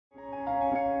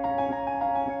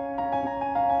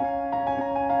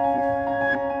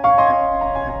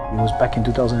was back in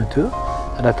 2002.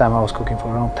 At that time I was cooking for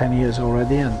around 10 years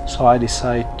already, and so I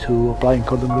decided to apply in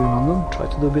Cordon Bleu in London, try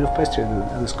to do a bit of pastry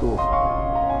at the school.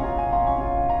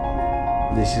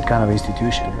 This is a kind of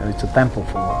institution, it's a temple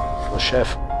for a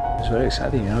chef. It's very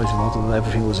exciting,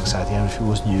 everything was exciting, everything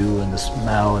was new, and the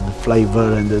smell and the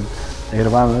flavor and the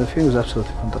environment, everything was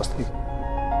absolutely fantastic.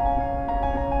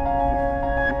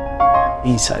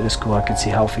 Inside the school I can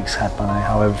see how things happen and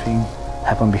how everything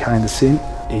happens behind the scene.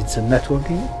 It's a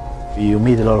networking. You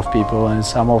meet a lot of people, and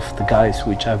some of the guys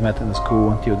which I've met in the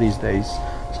school until these days,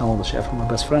 some of the chefs are my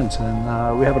best friends,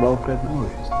 and we have a lot of great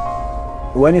memories.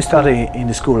 When you study in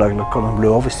the school like Cordon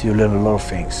Bleu, obviously you learn a lot of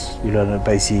things. You learn the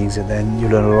basics and then you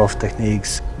learn a lot of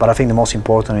techniques. But I think the most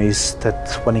important is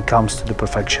that when it comes to the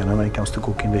perfection and when it comes to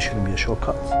cooking, there shouldn't be a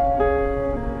shortcut.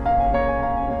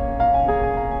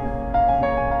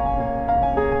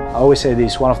 I always say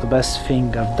this, one of the best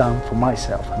things I've done for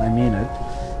myself, and I mean it,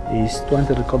 is to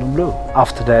enter the Cordon Bleu.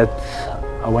 After that,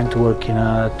 I went to work in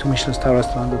a 2-Michelin-star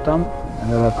restaurant at the time,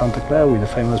 and then at Claire with the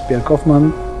famous Pierre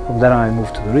Kaufmann. From then I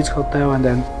moved to the Ritz Hotel, and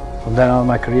then from then on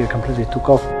my career completely took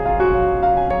off.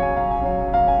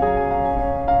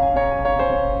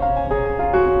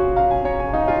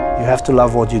 You have to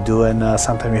love what you do, and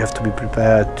sometimes you have to be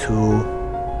prepared to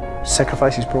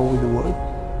sacrifice is probably the word.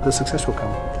 The success will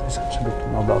come. There's absolutely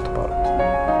no doubt about it.